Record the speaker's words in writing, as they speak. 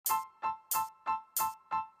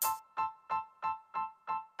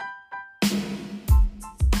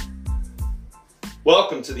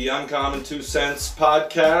Welcome to the Uncommon 2 Cents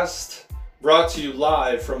podcast, brought to you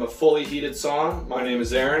live from a fully heated sauna. My name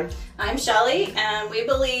is Aaron. I'm Shelley, and we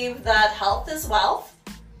believe that health is wealth,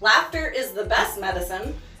 laughter is the best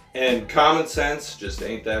medicine, and common sense just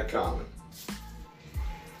ain't that common.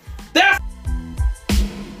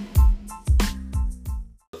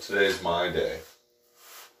 Today's my day.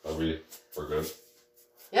 We're good?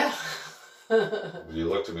 Yeah. You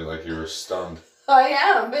looked at me like you were stunned. I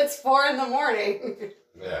am. It's 4 a.m.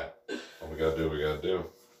 Yeah. What we gotta do.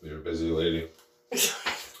 You're a busy lady.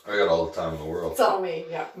 I got all the time in the world. It's all me,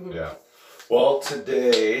 yeah. Yeah. Well,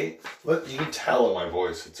 today, look, you can tell in my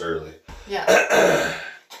voice it's early. Yeah.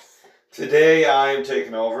 Today I'm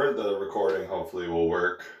taking over. The recording hopefully will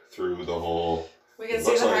work through the whole... We can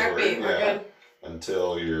see the heartbeat. We're good.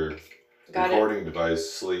 Until your recording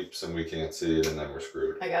device sleeps and we can't see it, and then we're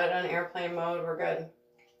screwed. I got it on airplane mode. We're good.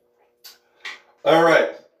 All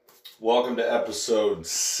right. Welcome to episode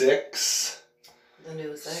 6. The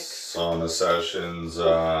new 6. Sauna sessions,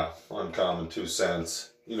 Uncommon 2 Cents.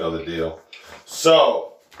 You know the deal.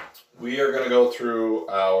 So, we are going to go through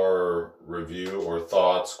our review or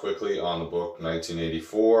thoughts quickly on the book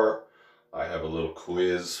 1984. I have a little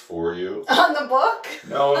quiz for you. On the book?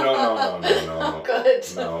 No. Oh, good.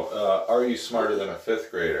 No. Are you smarter than a 5th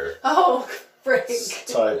grader? Oh, break.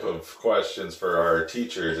 Type of questions for our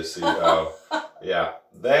teacher to see how. Yeah.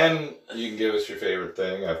 Then you can give us your favorite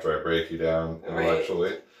thing after I break you down intellectually.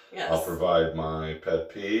 Right. Yes. I'll provide my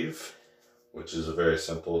pet peeve, which is a very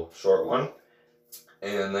simple, short one.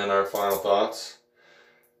 And then our final thoughts.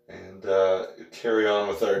 And carry on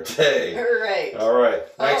with our day. Right. All right.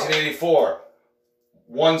 1984.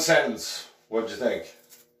 One sentence. What'd you think?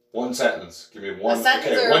 One sentence. Give me one. A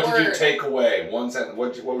sentence okay. or What a did you word? take away? One sentence.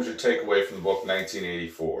 What was your takeaway from the book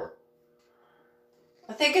 1984?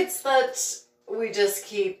 I think it's that we just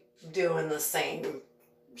keep doing the same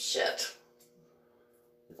shit.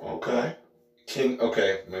 Okay.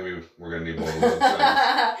 Okay, maybe we're gonna need more than one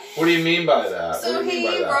sentence. What do you mean by that? So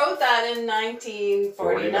he wrote that in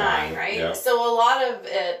 1949, right? Yeah. So a lot of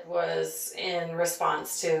it was in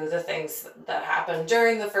response to the things that happened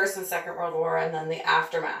during the First and Second World War and then the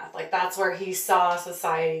aftermath. Like, that's where he saw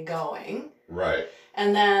society going. Right.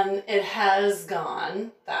 And then it has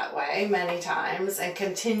gone that way many times and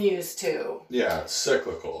continues to. Yeah, it's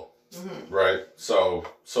cyclical. Mm-hmm. Right? So,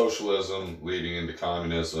 socialism leading into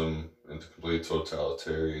communism, into complete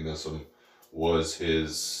totalitarianism was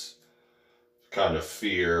his kind of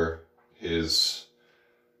fear, his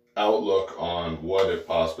outlook on what it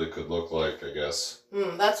possibly could look like, I guess.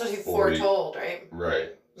 That's what he foretold, right?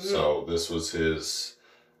 Right. So this was his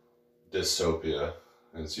dystopia,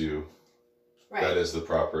 as you... Right. That is the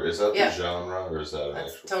proper... Is that the genre, or is that an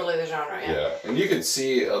That's actual... totally the genre, yeah. Yeah. And you can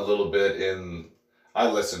see a little bit in... I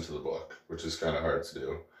listened to the book, which is kind of hard to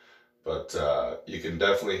do. But you can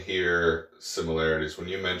definitely hear similarities. When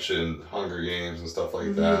you mentioned Hunger Games and stuff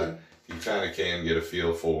like that, you kind of can get a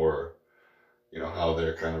feel for, you know, how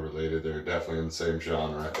they're kind of related. They're definitely in the same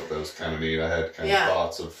genre. I thought that was kind of neat. I had kind of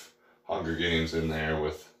thoughts of Hunger Games in there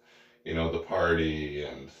with, you know, the party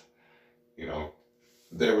and, you know,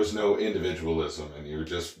 there was no individualism and you were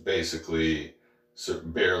just basically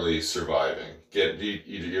barely surviving.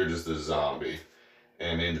 You're just a zombie.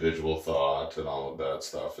 And individual thought and all of that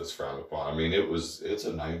stuff is frowned upon. I mean, it's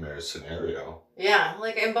a nightmare scenario. Yeah,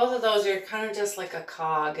 like in both of those, you're kind of just like a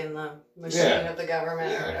cog in the machine of the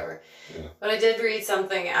government or whatever. Yeah. But I did read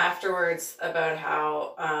something afterwards about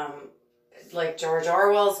how, like George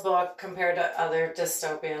Orwell's book compared to other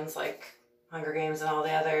dystopians like Hunger Games and all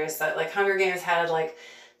the others, that like Hunger Games had like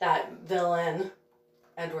that villain,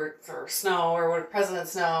 President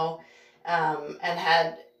Snow, and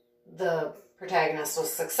had the protagonist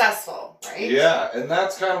was successful, right? Yeah, and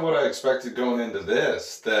that's kind of what I expected going into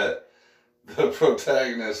this, that the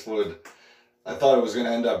protagonist I thought it was going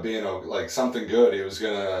to end up being like something good. He was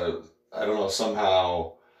going to, I don't know,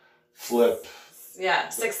 somehow flip. Yeah,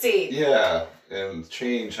 succeed. Yeah, and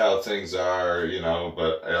change how things are, you know,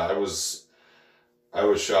 but I was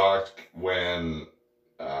shocked when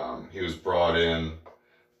he was brought in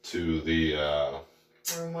to the...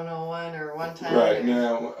 Room 101 or 110. Right,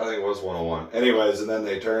 no, I think it was 101. Anyways, and then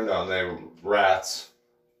they turned on, rats.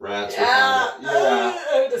 Rats were kind of,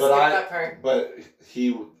 I just skipped that part. But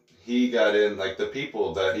he got in, like the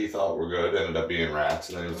people that he thought were good ended up being rats,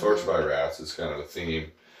 and then he was tortured by rats. It's kind of a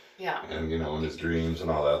theme. Yeah. And, you know, in his dreams and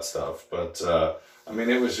all that stuff. But, I mean,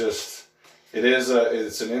 it was just,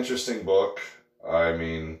 it's an interesting book. I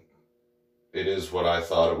mean, it is what I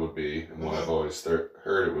thought it would be and what I've always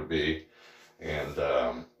heard it would be. And,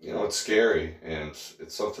 you know, it's scary, and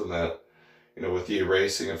it's something that, you know, with the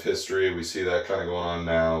erasing of history, we see that kind of going on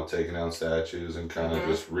now, taking down statues and kind of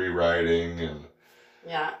just rewriting and.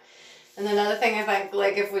 Yeah. And another thing, I think,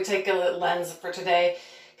 like if we take a lens for today,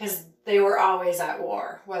 because they were always at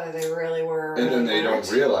war, whether they really were. And then they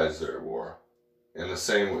don't realize they're at war. And the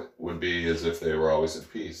same would be as if they were always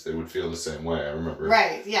at peace. They would feel the same way. I remember.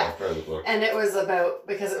 Right, yeah. That part of the book. And it was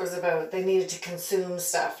about, they needed to consume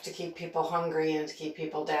stuff to keep people hungry and to keep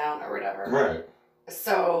people down or whatever. Right.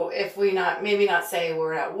 So if we maybe not say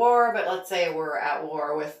we're at war, but let's say we're at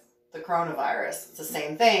war with the coronavirus. It's the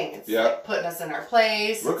same thing. It's like putting us in our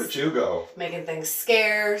place. Look at you go. Making things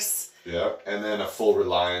scarce. Yeah. And then a full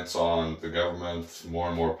reliance on the government, more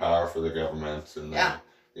and more power for the government. And then,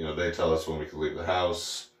 you know, they tell us when we can leave the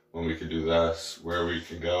house, when we can do this, where we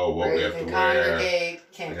can go, what we have to wear.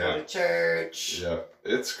 Congregate, can't go to church. Yeah.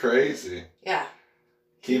 It's crazy. Yeah.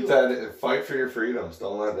 Keep that, fight for your freedoms.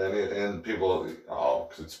 Don't let and people,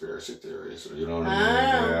 conspiracy theories, or you know what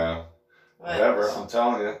I mean? Yeah. Whatever, I'm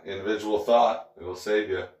telling you, individual thought, it'll save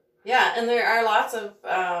you. Yeah, and there are lots of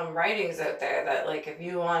writings out there that, like, if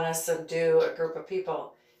you want to subdue a group of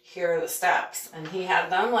people, here are the steps. And he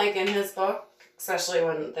had them, like, in his book, especially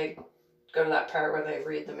when they go to that part where they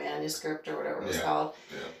read the manuscript or whatever it's called.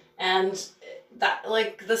 Yeah. And that,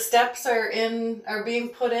 like, the steps are being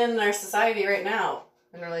put in our society right now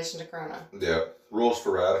in relation to Corona. Yeah. Rules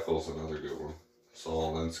for Radicals, another good one.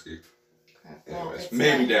 Saul Alinsky. Well, anyways,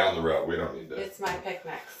 maybe down the road. We don't need that. It's my pick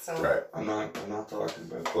next. So. Right. I'm not talking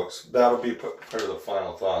about books. That'll be part of the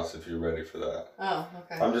final thoughts if you're ready for that. Oh,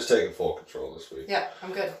 okay. I'm just taking full control this week. Yeah,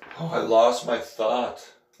 I'm good. Oh, I lost my thought.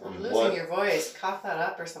 I'm losing your voice. Cough that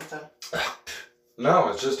up or something. No,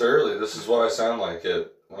 it's just early. This is what I sound like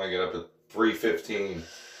when I get up at 3:15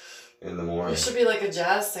 in the morning. You should be like a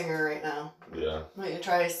jazz singer right now. Yeah. Why don't you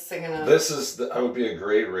try singing a... I would be a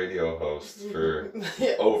great radio host for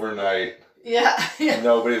overnight. Yeah.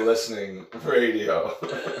 Nobody listening radio.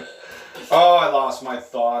 Oh, I lost my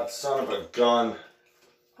thoughts. Son of a gun.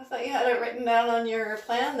 I thought you had it written down on your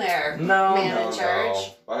plan there. No, Man in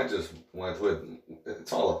charge. No. I just went with,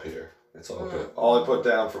 it's all up here. It's all up here. All I put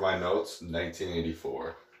down for my notes,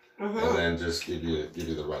 1984. And then just give you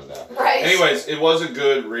the rundown. Right. Anyways, it was a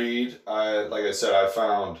good read. Like I said, I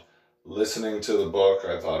found listening to the book,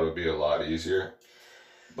 I thought it would be a lot easier.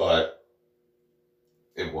 But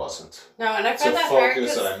it wasn't. No, and I found that hard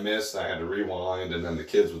focus that I missed. I had to rewind, and then the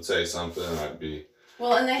kids would say something, and I'd be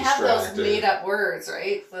and they have those made up words,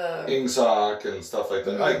 right? The Ingsoc and stuff like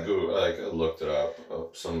that. I looked it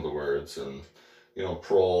up some of the words, and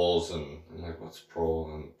proles, and I'm like, what's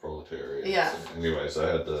prole and proletariat? Yeah. So anyways,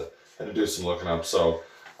 I had to do some looking up. So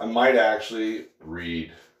I might actually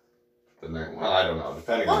read the next. Well, I don't know.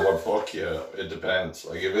 Depending on what book it depends.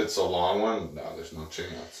 Like if it's a long one, no, there's no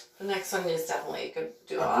chance. The next one is definitely you could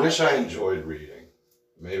do. I wish I enjoyed reading.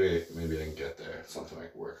 Maybe I can get there. It's something I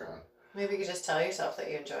can work on. Maybe you could just tell yourself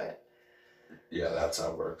that you enjoy it. Yeah, that's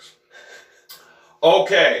how it works.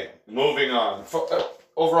 Okay, moving on.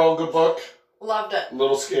 Overall, good book. Loved it. A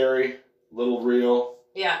little scary, a little real.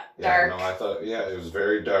 Yeah, dark. No, I thought, it was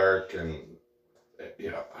very dark, and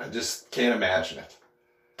I just can't imagine it.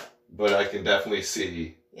 But I can definitely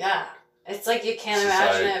see. Yeah, it's like you can't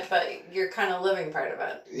imagine it, but you're kind of living part of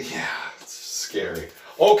it. Yeah, it's scary.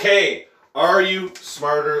 Okay, are you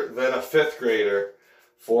smarter than a fifth grader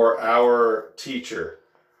for our teacher?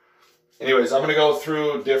 Anyways, I'm gonna go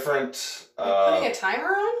through different. Putting a timer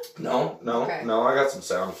on? No. I got some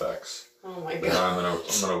sound effects. Oh my god!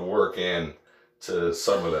 I'm gonna work in to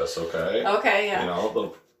some of this. Okay. Okay. Yeah.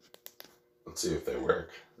 Let's see if they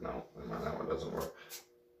work. No, that one doesn't work.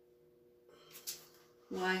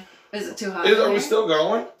 Why? Is it too hot? Are we still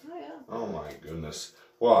going? Oh yeah. Oh my goodness.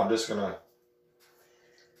 Well, I'm just gonna.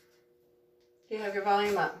 Do you have your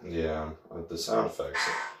volume up? Yeah, the sound effects.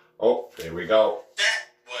 Oh, there we go. That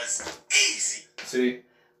was easy. See?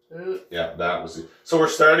 Ooh. Yeah, that was it. So we're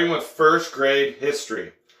starting with first grade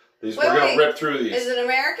history. We're gonna rip through these. Is it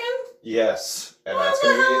American? Yes, and How that's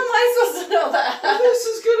gonna be. How am I supposed to know that? Well, this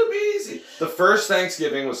is gonna be easy. The first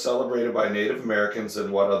Thanksgiving was celebrated by Native Americans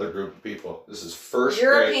and what other group of people? This is first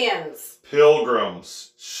Europeans. Grade.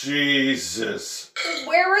 Pilgrims. Jesus.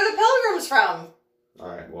 Where were the pilgrims from? All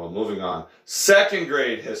right. Well, moving on. Second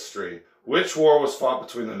grade history. Which war was fought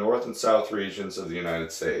between the North and South regions of the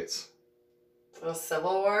United States? The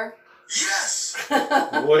Civil War? Yes!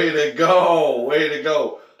 Way to go! Way to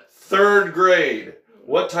go! Third grade.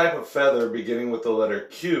 What type of feather beginning with the letter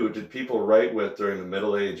Q did people write with during the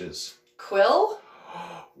Middle Ages? Quill?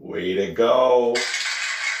 Way to go!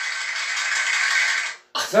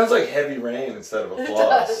 Sounds like heavy rain instead of applause. It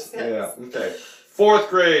does, yes. Yeah, okay. Fourth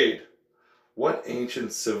grade. What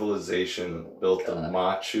ancient civilization built the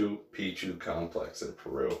Machu Picchu complex in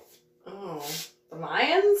Peru? Oh, the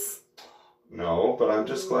Mayans? No, but I'm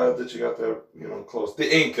just glad that you got that, close.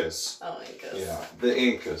 The Incas. Oh, Incas. Yeah, the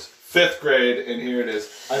Incas. 5th grade, and here it is.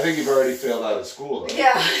 I think you've already failed out of school, though.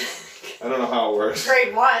 Yeah. I don't know how it works.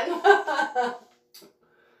 Grade 1.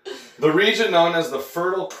 The region known as the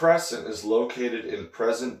Fertile Crescent is located in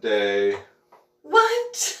present-day...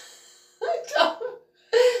 What?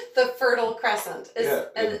 The Fertile Crescent.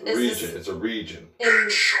 Region. It's a region.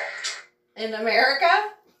 In America?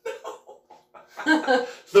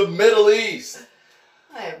 The Middle East.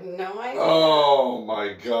 I have no idea. Oh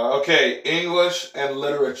my god. Okay, English and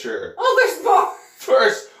literature. Oh, there's more.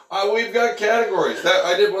 First, we've got categories.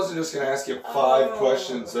 That wasn't just going to ask you 5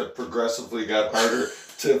 questions that progressively got harder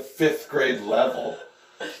to 5th grade level.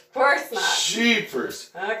 Of course not. Jeepers.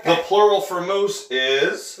 Okay. The plural for moose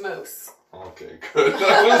is... Moose. Okay, good.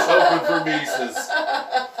 I was hoping for Mises.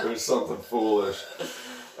 There's something foolish.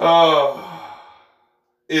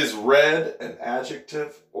 Is red an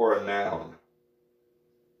adjective or a noun?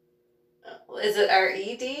 Is it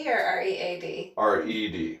R-E-D or R-E-A-D?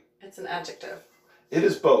 R-E-D. It's an adjective. It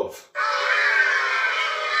is both.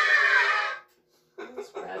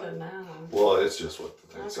 It's red a noun. Well, it's just what the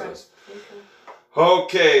thing says. Okay.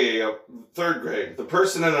 Okay, 3rd grade. The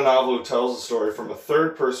person in a novel who tells a story from a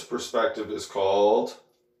third-person perspective is called...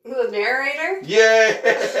 The narrator?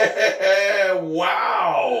 Yeah!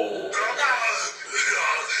 Wow!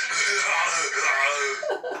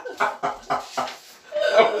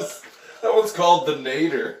 That one's called the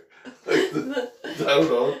Nader. Like the, I don't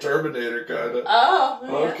know, Terminator kind of. Oh,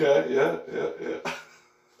 yeah. Okay, yeah.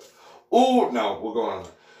 Ooh, no, we'll go on.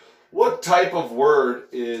 What type of word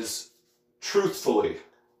is truthfully?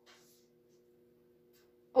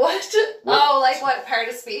 What? Oh, like what part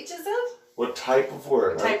of speech is it? What type of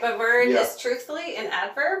word? What type of word is truthfully an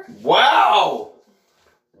adverb? Wow!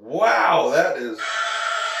 Wow, that is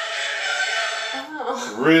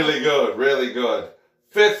really good, really good.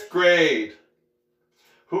 5th grade.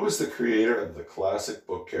 Who was the creator of the classic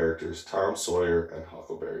book characters Tom Sawyer and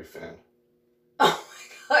Huckleberry Finn? Oh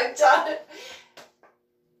my god, John.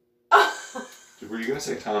 Were you going to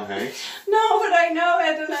say Tom Hanks? No, but I know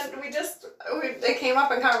it, and then it came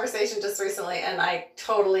up in conversation just recently, and I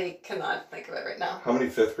totally cannot think of it right now. How many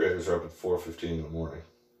 5th graders are up at 4:15 in the morning?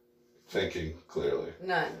 Thinking clearly.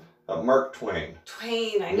 None. Mark Twain.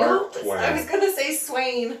 Twain, I Mark know. Twain. I was going to say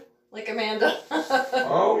Swain, like Amanda.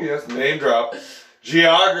 Oh, yes, name drop.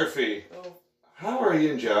 Geography. Oh. How are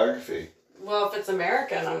you in geography? Well, if it's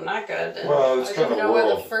American, I'm not good. And Well, it's I kind didn't of know where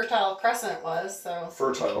world. the Fertile Crescent was, so.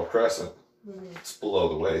 Fertile Crescent. It's below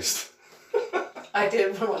the waist. I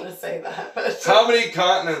did want to say that, but. How many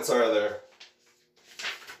continents are there?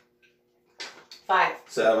 5.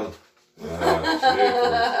 7.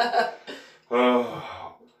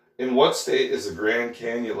 In what state is the Grand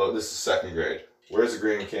Canyon located? This is 2nd grade. Where's the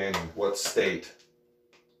Grand Canyon? What state?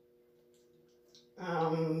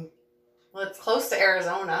 Well, it's close to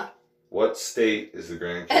Arizona. What state is the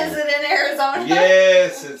Grand Canyon? Is it in Arizona?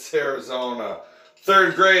 Yes, it's Arizona.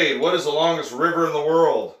 3rd grade. What is the longest river in the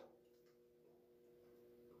world?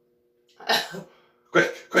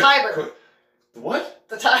 Quick. Tiber. Quick. What?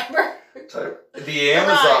 The Tiber. Tiber. The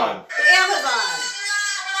Amazon. The Amazon.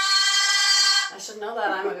 I should know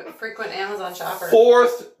that. I'm a frequent Amazon shopper.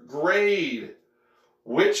 4th grade.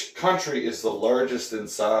 Which country is the largest in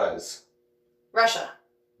size? Russia.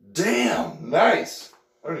 Damn, nice.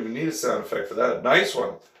 I don't even need a sound effect for that. Nice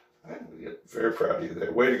one. I'm very proud of you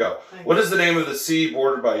there. Way to go. Thanks. What is the name of the sea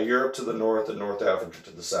bordered by Europe to the north and North Africa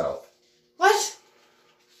to the south? What?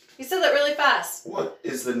 You said that really fast. What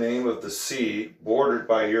is the name of the sea bordered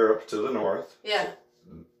by Europe to the north Yeah.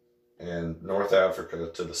 and North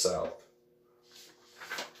Africa to the south?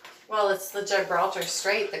 Well, it's the Gibraltar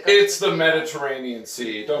Strait that goes. It's the Mediterranean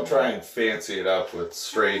Sea. Don't try and fancy it up with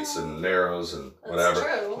straits and narrows and whatever.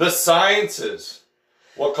 That's true. The sciences.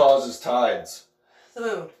 What causes tides? The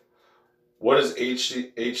moon. What is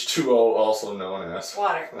H2O also known as?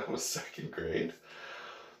 Water. That was 2nd grade.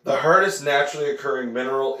 The hardest naturally occurring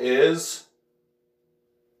mineral is?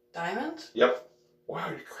 Diamond? Yep. Wow,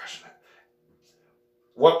 you're crushing it.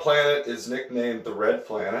 What planet is nicknamed the Red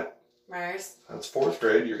Planet? Mars. That's 4th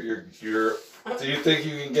grade. You're. Do you think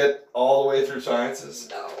you can get all the way through sciences?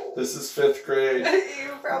 No. This is 5th grade.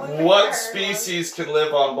 You probably What species can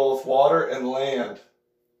live on both water and land?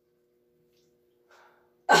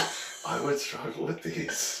 I would struggle with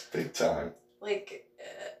these big time. Like,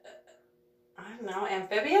 I don't know,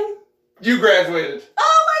 amphibian? You graduated.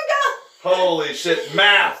 Oh my god! Holy shit,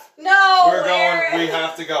 math. No, We're Aaron. going. We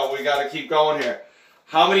have to go. We got to keep going here.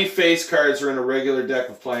 How many face cards are in a regular deck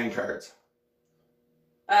of playing cards?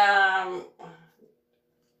 12?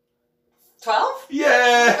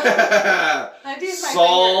 Yeah! I'd use my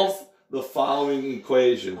Solve fingers. the following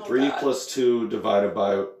equation. Oh, 3 God. plus 2 divided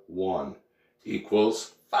by 1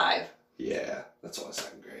 equals... 5. Yeah, that's all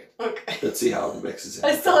second grade. Okay. Let's see how it mixes in.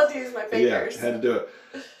 I still have to use my fingers. Yeah, had to do it.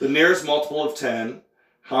 The nearest multiple of 10.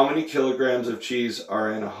 How many kilograms of cheese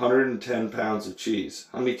are in 110 pounds of cheese?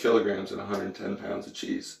 How many kilograms in 110 pounds of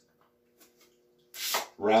cheese?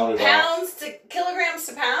 Round it off. Pounds to kilograms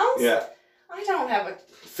to pounds? Yeah. I don't have a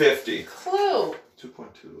 50. clue. 2.2,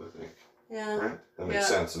 I think. Yeah. Right? That makes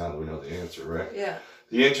sense now that we know the answer, right? Yeah.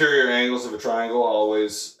 The interior angles of a triangle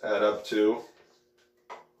always add up to...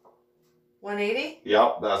 180?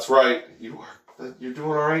 Yep, that's right. You're doing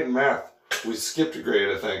all right in math. We skipped a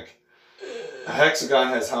grade, I think. A hexagon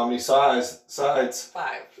has how many sides? 5.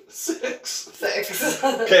 6. 6.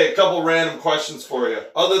 Okay, a couple random questions for you.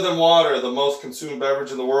 Other than water, the most consumed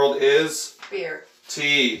beverage in the world is? Beer.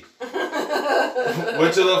 Tea. Which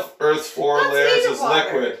of the Earth's 4 That's layers native is water.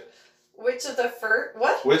 liquid? Which of the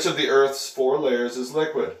what? Which of the Earth's 4 layers is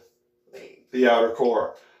liquid? The outer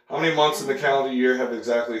core. How many months in the calendar year have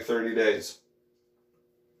exactly 30 days?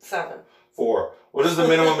 7. 4. What is the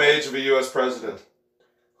minimum age of a U.S. president?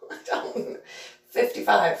 I don't.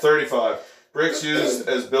 55. 35. Bricks used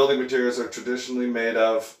as building materials are traditionally made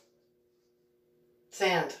of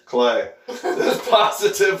Sand. clay. This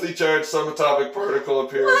positively charged subatomic particle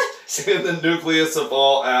appears in the nucleus of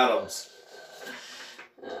all atoms.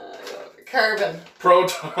 Carbon.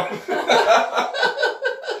 Proton.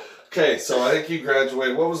 Okay, so I think you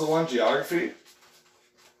graduated. What was the one? Geography?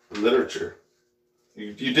 Literature.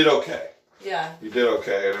 You did okay. Yeah. You did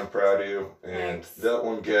okay, and I'm proud of you. And Thanks. that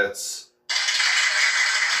one gets...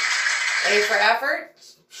 A for effort.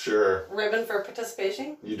 Sure. Ribbon for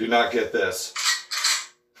participation. You do not get this.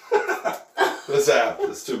 This app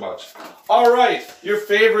is too much. All right, your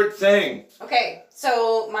favorite thing. Okay,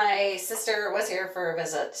 so my sister was here for a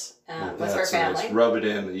visit with her family. Nice. Rub it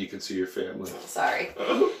in that you can see your family. Sorry.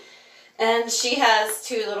 And she has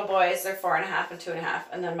 2 little boys. They're 4.5 and 2.5.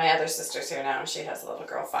 And then my other sister's here now, and she has a little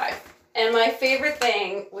girl, 5. And my favorite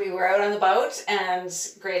thing, we were out on the boat, and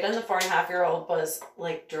Graydon, the 4.5-year-old, was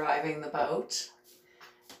like driving the boat.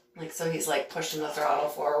 Like, so he's like pushing the throttle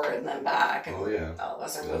forward and then back, and Oh, yeah. all of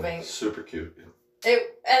us are moving. Super cute. And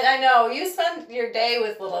I know you spend your day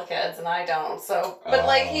with little kids, and I don't. So, but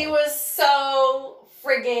like he was so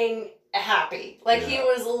frigging happy. Like he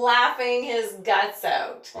was laughing his guts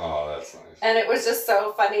out. Oh, that's nice. And it was just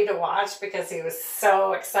so funny to watch because he was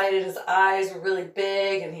so excited. His eyes were really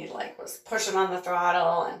big, and he like was pushing on the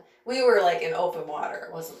throttle, and we were like in open water.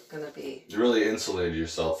 It wasn't gonna be. You really insulated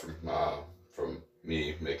yourself from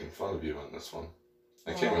me making fun of you on this one.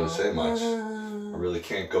 I can't really say much. I really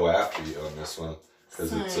can't go after you on this one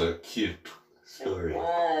because it's a cute story.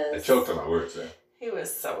 I choked on my words there. He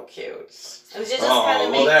was so cute. And it just kind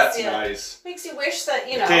of makes you wish that,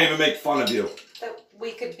 you know. I can't even make fun of you. That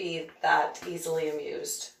we could be that easily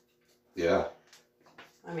amused. Yeah.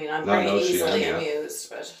 I mean, I'm Not pretty easily Oceania.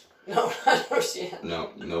 amused, but no, not Oceania.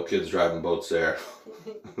 No kids driving boats there.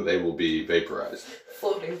 They will be vaporized.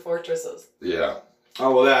 Floating fortresses. Yeah.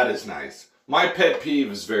 Oh, well, that is nice. My pet peeve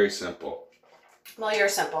is very simple. Well, you're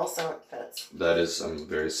simple, so it fits. That is, I'm a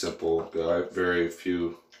very simple guy. Very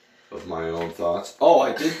few of my own thoughts. Oh,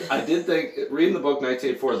 I did think, reading the book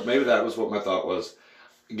 1984, maybe that was what my thought was.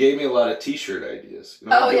 It gave me a lot of t-shirt ideas. You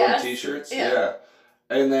know, doing t-shirts? Yeah.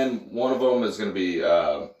 And then one of them is going to be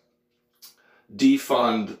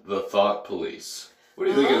defund the thought police. What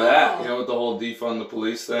do you think of that? You know, with the whole defund the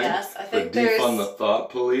police thing? Yes, I think defund the thought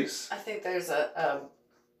police? I think there's a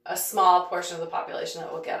small portion of the population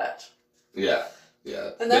that will get it. Yeah.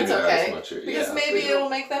 Yeah. And that's maybe okay. Not as much, because maybe it'll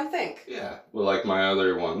make them think. Yeah. Well, like my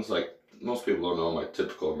other ones, like most people don't know my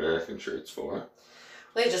typical American shirts for.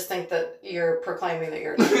 They just think that you're proclaiming that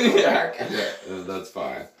you're American. Yeah, that's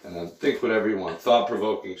fine. And then think whatever you want.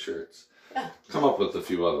 Thought-provoking shirts. Yeah. Come up with a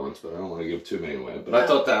few other ones, but I don't want to give too many away. But I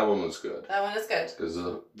thought that one was good. That one is good. Because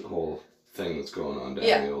of the whole thing that's going on down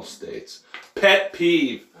in the old States. Pet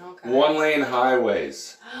peeve. Okay. 1-lane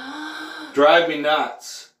highways. Drive me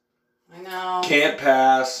nuts. I know. Can't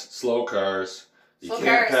pass slow cars. You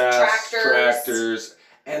can't pass tractors.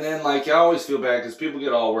 And then, like, I always feel bad because people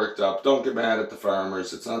get all worked up. Don't get mad at the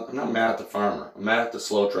farmers. I'm not mad at the farmer. I'm mad at the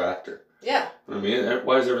slow tractor. Yeah. I mean,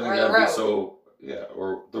 why is everything got to be so... Yeah,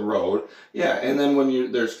 or the road. Yeah, and then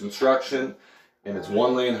when there's construction and it's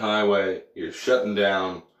 1-lane highway, you're shutting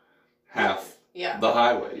down half the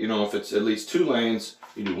highway. You know, if it's at least 2 lanes,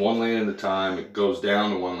 you do 1 lane at a time. It goes down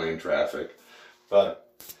to 1-lane traffic.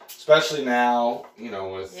 But Especially now,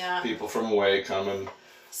 with people from away coming.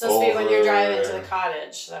 So speak when you're driving to the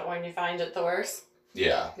cottage. Is that when you find it the worst?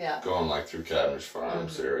 Yeah. Going through Cavendish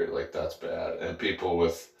Farms area, that's bad. And people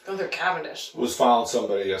going through Cavendish. Was following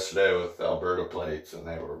somebody yesterday with Alberta plates, and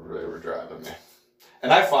they were driving me.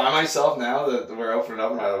 And I find myself now that we're opening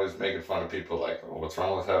up, and I was making fun of people like, oh, what's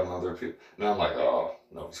wrong with having other people? And I'm like, oh,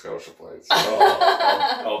 Nova Scotia plates.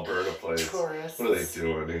 Oh, Alberta plates. Tourists. What are they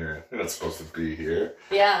doing here? They're not supposed to be here.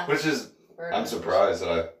 Yeah. Which is, I'm surprised that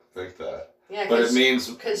I think that. Yeah, but it means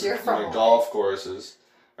because you're from my golf courses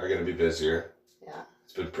are going to be busier. Yeah.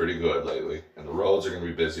 It's been pretty good lately. And the roads are going to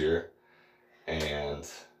be busier. And...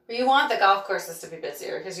 But you want the golf courses to be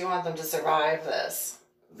busier because you want them to survive this.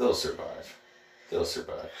 They'll survive. The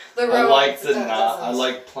roads, I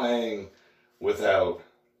like playing without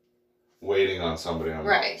waiting on somebody on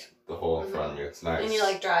the hole in front of me. It's nice. And you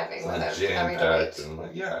like driving without having to wait. And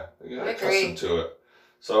I got accustomed to it.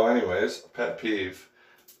 So anyways, pet peeve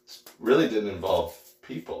really didn't involve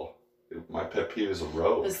people. My pet peeve is a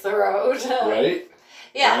road. It's the road. Right?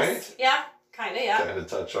 Yes. Right? Yeah. Kind of, yeah. Kind of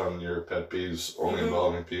touch on your pet peeves only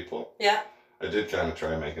involving people. Yeah. I did kind of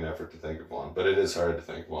try and make an effort to think of one, but it is hard to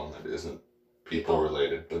think of one that isn't people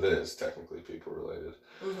related, but it is technically people related.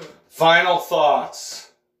 Final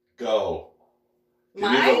thoughts. Go. Give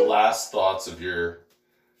me the last thoughts of your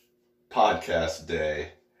podcast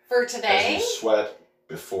day. For today? As you sweat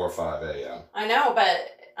before 5 a.m. I know,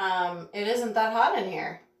 but it isn't that hot in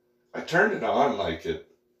here. I turned it on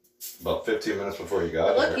about 15 minutes before you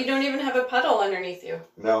got here. Look, you don't even have a puddle underneath you.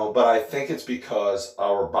 No, but I think it's because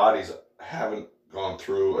our bodies haven't gone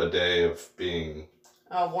through a day of being...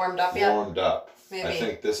 warmed up yet? Warmed up. Maybe. I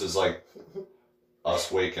think this is like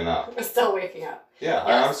us waking up. We're still waking up. Yeah, yes.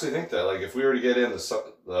 I honestly think that. Like, if we were to get in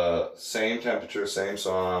the same temperature, same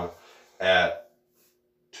sauna at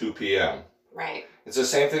 2 p.m. Right. It's the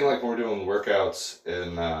same thing like when we're doing workouts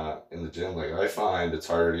in the gym. Like, I find it's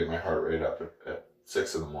harder to get my heart rate up at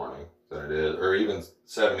 6 in the morning than it is, or even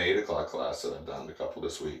 7, 8 o'clock class that I've done a couple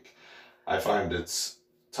this week. I find it's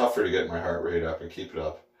tougher to get my heart rate up and keep it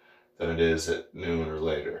up than it is at noon or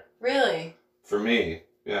later. Really? For me,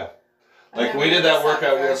 yeah. Like we did that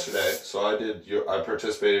workout yesterday, so I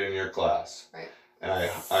participated in your class. Right. And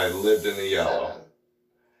I lived in the yellow,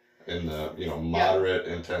 in the moderate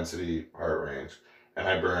intensity heart range, and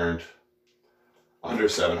I burned under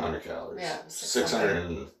 700 calories. Yeah,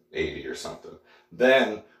 680 or something.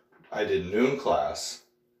 Then I did noon class,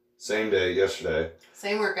 same day yesterday.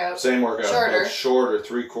 Same workout. Shorter. But shorter,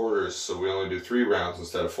 3/4, so we only do 3 rounds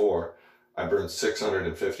instead of 4. I burned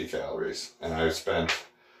 650 calories, and I spent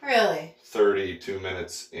 32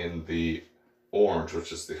 minutes in the orange,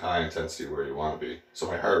 which is the high intensity where you want to be. So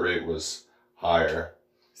my heart rate was higher.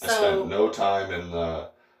 I spent no time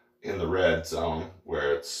in the red zone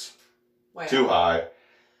where it's too high,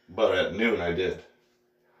 but at noon I did.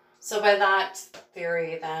 So by that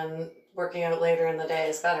theory, then working out later in the day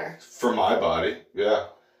is better for my body. Yeah.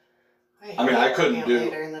 I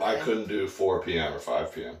couldn't do 4 p.m. or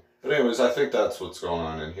 5 p.m. But anyways, I think that's what's going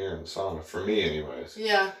on in here in the sauna for me, anyways.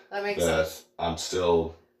 Yeah, that makes sense. I'm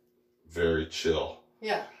still very chill.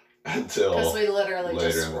 Yeah. Until because we literally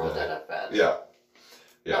just rolled out of bed. Yeah.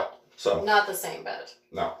 Yeah. So. Not the same bed.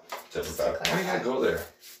 No, different bed. Why do you gotta go there?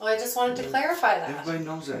 Well, I just wanted to clarify that. Everybody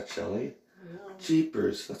knows that, Shelley.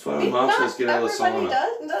 Jeepers. That's why my mom says get out of the sauna.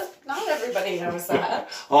 Not everybody knows that.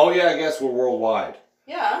 Oh yeah, I guess we're worldwide.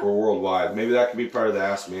 Yeah. We're worldwide. Maybe that could be part of the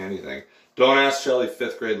Ask Me Anything. Don't ask Shelley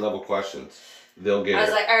 5th grade level questions. They'll get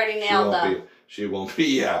it. I already nailed them. She won't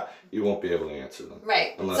be, you won't be able to answer them.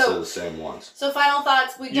 Right. Unless they're the same ones. So final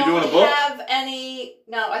thoughts. We don't have any,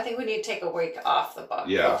 no, I think we need to take a week off the book.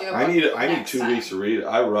 Yeah. I need 2 weeks to read it.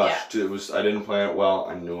 I rushed. Yeah. I didn't plan it well.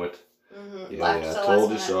 I knew it. Mm-hmm. Yeah.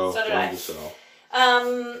 Told you so. Told you so.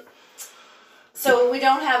 So we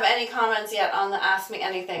don't have any comments yet on the Ask Me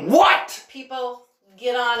Anything. What? People,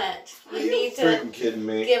 get on it. You need to freaking kidding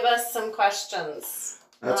me. Give us some questions.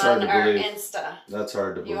 That's hard to believe. On our Insta. That's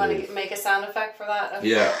hard to believe. You want to make a sound effect for that? Okay.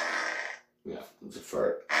 Yeah. Yeah, it's a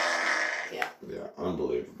fart. Yeah. Yeah,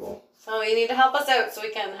 unbelievable. So you need to help us out so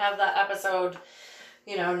we can have that episode,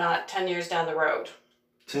 not 10 years down the road.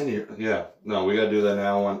 10 years? Yeah. No, we got to do that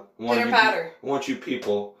now. Pitter-patter. I want you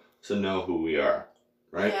people to know who we are.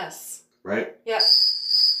 Right? Yes. Right? Yeah.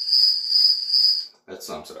 That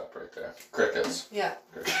sums it up right there. Crickets. Yeah.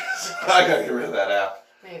 Crickets. I got to get rid of that app.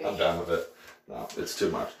 Maybe. I'm done with it. No, it's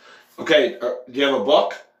too much. Okay, do you have a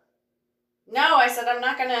book? No, I said I'm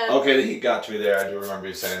not going to... Okay, he got to me there. I do remember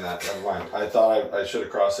you saying that. Never mind. I thought I should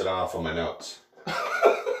have crossed it off on my notes.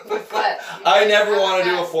 With what? I never want to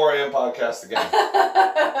do a 4 a.m. podcast again.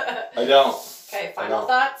 I don't. Okay, final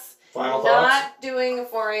thoughts? Final thoughts? Not doing a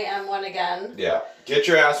 4 a.m. one again. Yeah. Get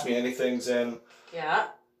your Ask Me Anythings in. Yeah.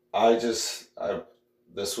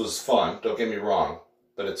 This was fun. Don't get me wrong.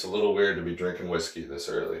 But it's a little weird to be drinking whiskey this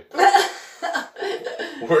early.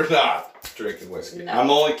 We're not drinking whiskey. No. I'm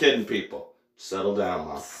only kidding, people. Settle down,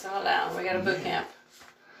 Mom. Settle down. We got a boot camp.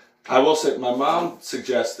 I will say, my mom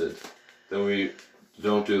suggested that we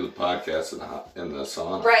don't do the podcast in the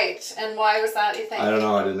sauna. Right. And why was that, you think? I don't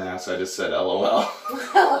know. I didn't ask. I just said LOL.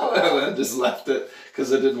 LOL. And then just left it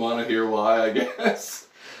because I didn't want to hear why, I guess.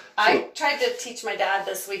 I tried to teach my dad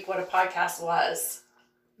this week what a podcast was.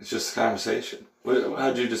 It's just a conversation.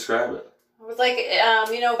 How'd you describe it? It was like,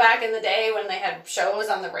 back in the day when they had shows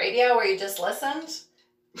on the radio where you just listened.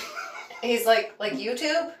 He's like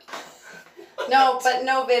YouTube? No, but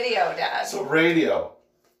no video, Dad. So radio.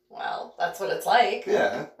 Well, that's what it's like.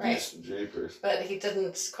 Yeah. Right. Just jeepers. But he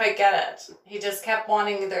didn't quite get it. He just kept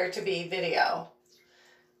wanting there to be video.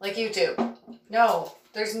 Like YouTube. No,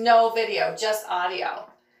 there's no video, just audio.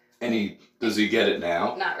 And does he get it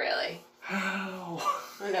now? Not really. How?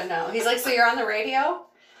 I don't know. He's like, so you're on the radio?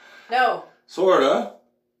 No. Sorta.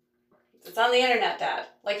 It's on the internet, Dad.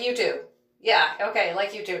 Like YouTube. Yeah, okay,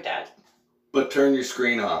 like YouTube, Dad. But turn your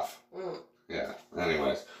screen off. Mm. Yeah,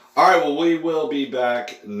 anyways. All right, well, we will be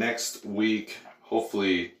back next week.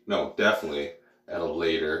 Hopefully, no, definitely at a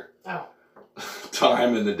later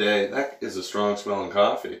time in the day. That is a strong smelling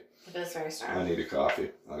coffee. It is very strong. I need a coffee.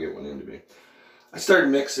 I'll get one into me. I started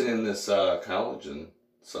mixing in this collagen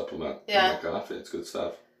supplement in my coffee. It's good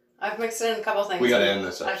stuff. I've mixed it in a couple things. We got to end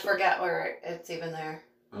this episode. I forget where it's even there.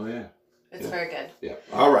 Oh, yeah. It's very good. Yeah.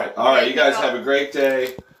 All right. You guys have a great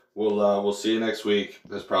day. We'll see you next week.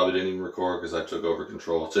 This probably didn't even record because I took over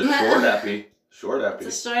control. It's a short epi. It's a short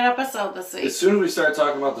episode this week. As soon as we started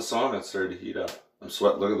talking about the sauna, it started to heat up. I'm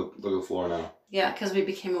sweating. Look at the floor now. Yeah, because we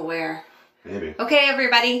became aware. Maybe. Okay,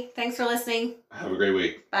 everybody. Thanks for listening. Have a great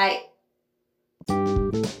week. Bye.